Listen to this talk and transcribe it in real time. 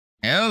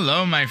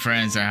Hello my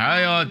friends, how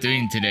y'all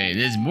doing today?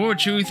 There's more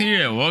truth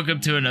here and welcome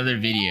to another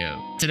video.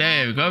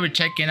 Today we're going to be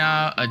checking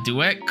out a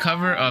duet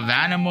cover of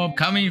Animal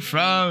coming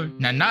from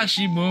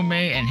Nanashi Mume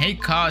and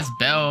Heika's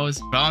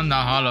Bells from the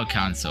Holo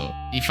Council.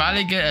 You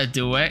finally get a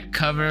duet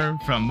cover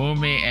from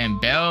Mume and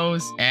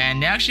Bells,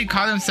 and they actually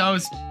call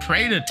themselves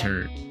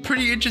preYdator.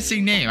 Pretty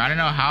interesting name. I don't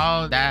know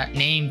how that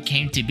name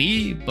came to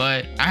be,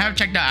 but I have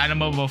checked out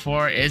Animal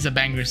before. It is a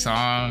banger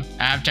song.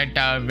 I have checked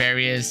out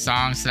various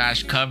songs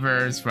 /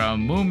 covers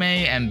from Mume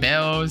and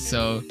Bells,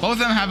 so both of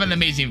them have an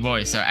amazing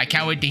voice, so I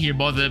can't wait to hear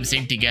both of them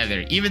sing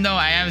together, even though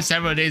I am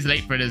several days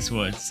late for this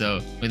one.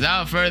 So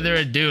without further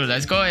ado,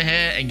 let's go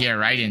ahead and get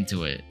right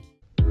into it.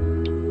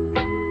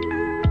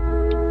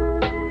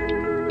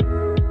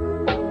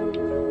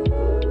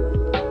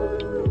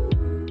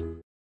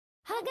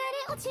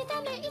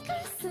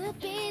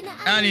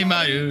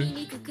 Animal.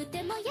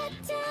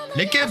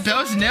 Look at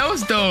Belle's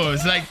nails though.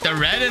 It's like the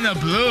red and the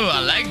blue. I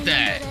like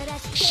that.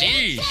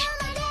 Sheesh.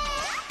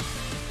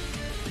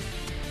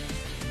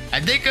 I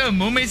think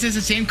Mume's is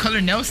the same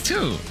color nails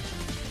too.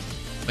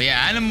 But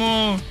yeah,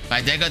 Animal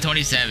by DECO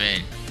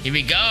 27. Here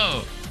we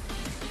go.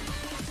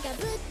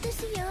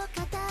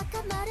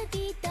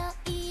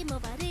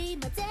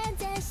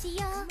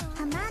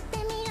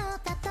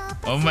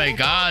 Oh my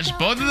gosh,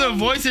 both of the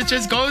voices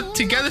just go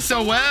together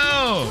so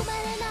well.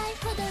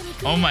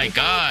 Oh my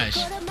gosh.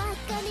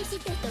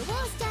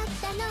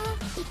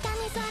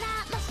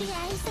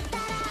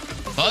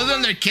 Both of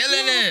them, they're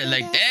killing it.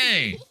 Like,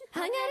 dang.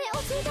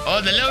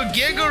 Oh, the little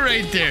giggle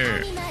right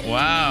there.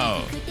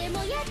 Wow.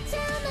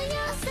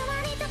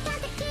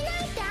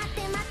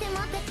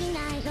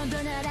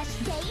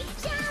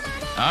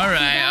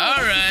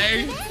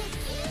 Alright.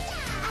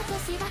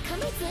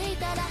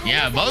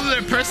 Yeah, both of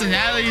their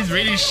personalities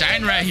really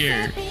shine right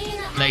here.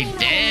 Like,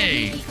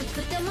 dang.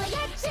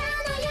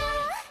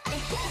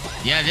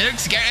 Yeah, they look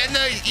scary. And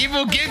the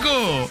evil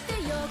giggle.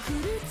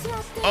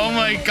 Oh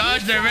my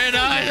gosh, their red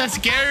eyes. That's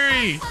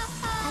scary.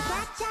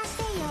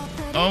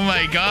 Oh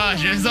my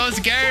gosh, they're so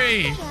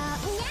scary.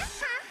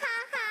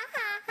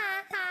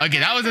 Okay,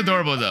 that was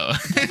adorable though.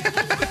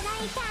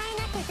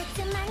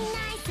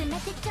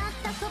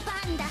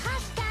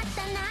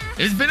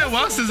 It's been a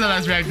while since I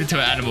last reacted to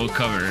an Animal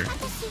cover.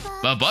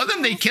 But both of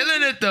them, they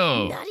killing it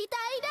though.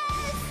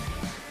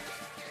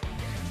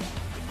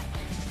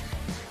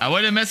 I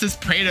wouldn't mess with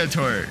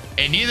preYdator,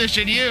 and neither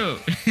should you.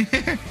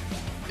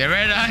 The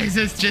red eyes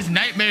is just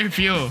nightmare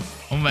fuel.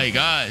 Oh my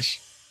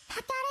gosh.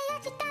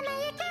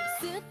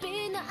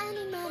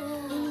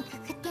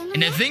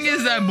 And the thing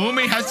is that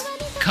Mume has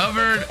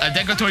covered a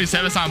DECO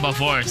 27 song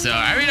before, so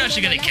I already know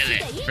she's gonna kill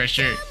it for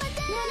sure.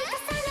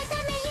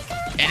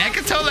 And I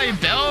can tell like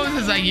Bells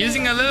is like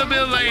using a little bit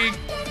of like,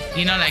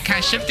 you know, like kind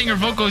of shifting her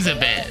vocals a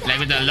bit, like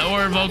with the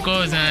lower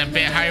vocals and a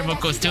bit higher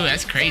vocals too.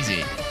 That's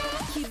crazy.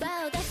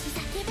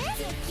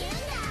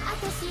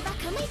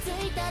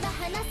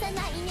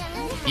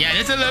 Yeah,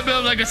 there's a little bit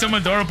of like some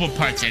adorable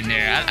parts in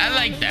there. I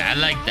like that. I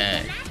like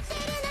that.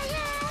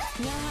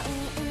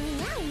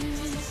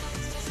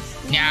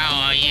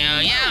 Meow,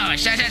 yo,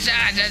 sha sha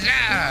sha sha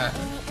sha.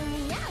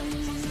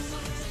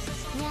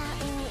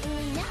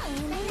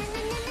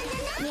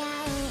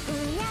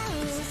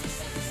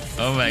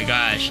 Oh my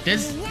gosh,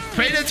 this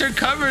preYdator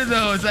cover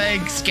though is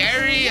like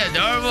scary,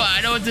 adorable.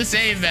 I don't know what to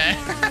say, man.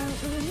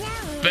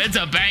 But it's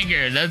a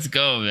banger. Let's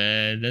go,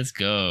 man. Let's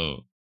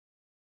go.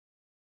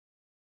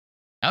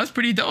 That was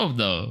pretty dope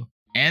though.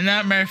 And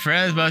that, my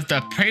friends, was the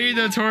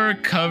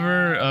preYdator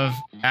cover of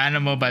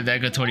Animal by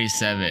DECO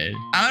 27.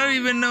 I don't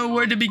even know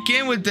where to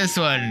begin with this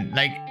one.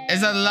 Like,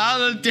 there's a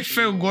lot of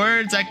different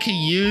words I can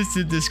use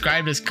to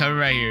describe this cover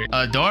right here.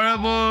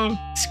 Adorable,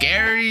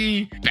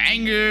 scary,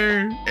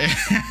 banger.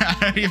 I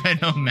don't even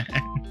know,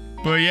 man.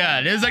 But yeah,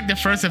 this is like the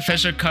first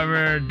official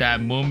cover that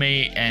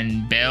Mume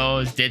and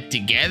Bells did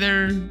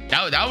together.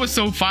 That was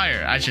so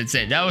fire, I should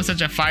say. That was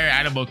such a fire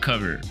Animal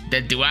cover.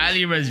 The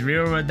duality was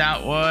real with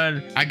that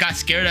one. I got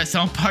scared at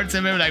some parts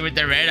of it, like with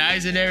the red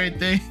eyes and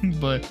everything.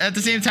 But at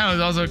the same time, it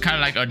was also kind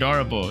of like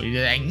adorable.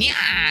 You're like,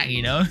 yeah,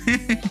 you know?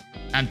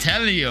 I'm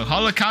telling you,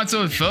 Holo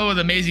Council is filled with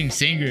amazing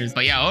singers.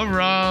 But yeah,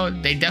 overall,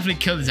 they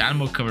definitely killed this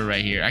Animal cover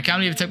right here. I can't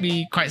believe it took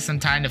me quite some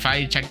time to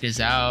finally check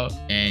this out.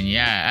 And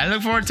yeah, I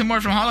look forward to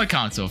more from Holo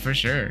Council for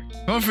sure.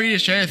 Feel free to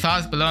share your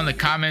thoughts below in the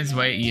comments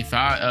what you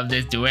thought of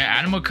this duet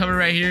Animal cover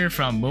right here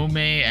from Mume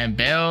and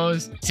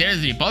Bells.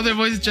 Seriously, both their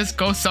voices just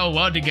go so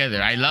well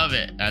together. I love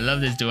it. I love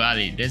this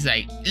duality. There's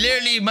like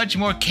literally much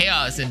more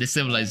chaos in the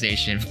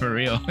civilization, for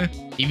real.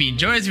 If you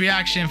enjoyed this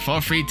reaction, feel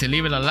free to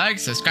leave it a like,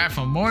 subscribe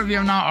for more if you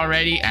have not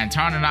already, and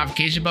turn on the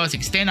notification bell so you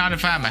can stay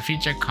notified of my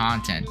future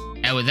content.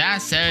 And with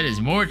that said, it's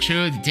more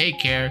truth. Take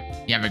care.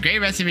 You have a great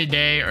rest of your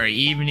day or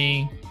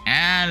evening,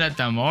 and let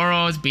the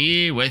morals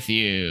be with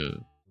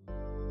you.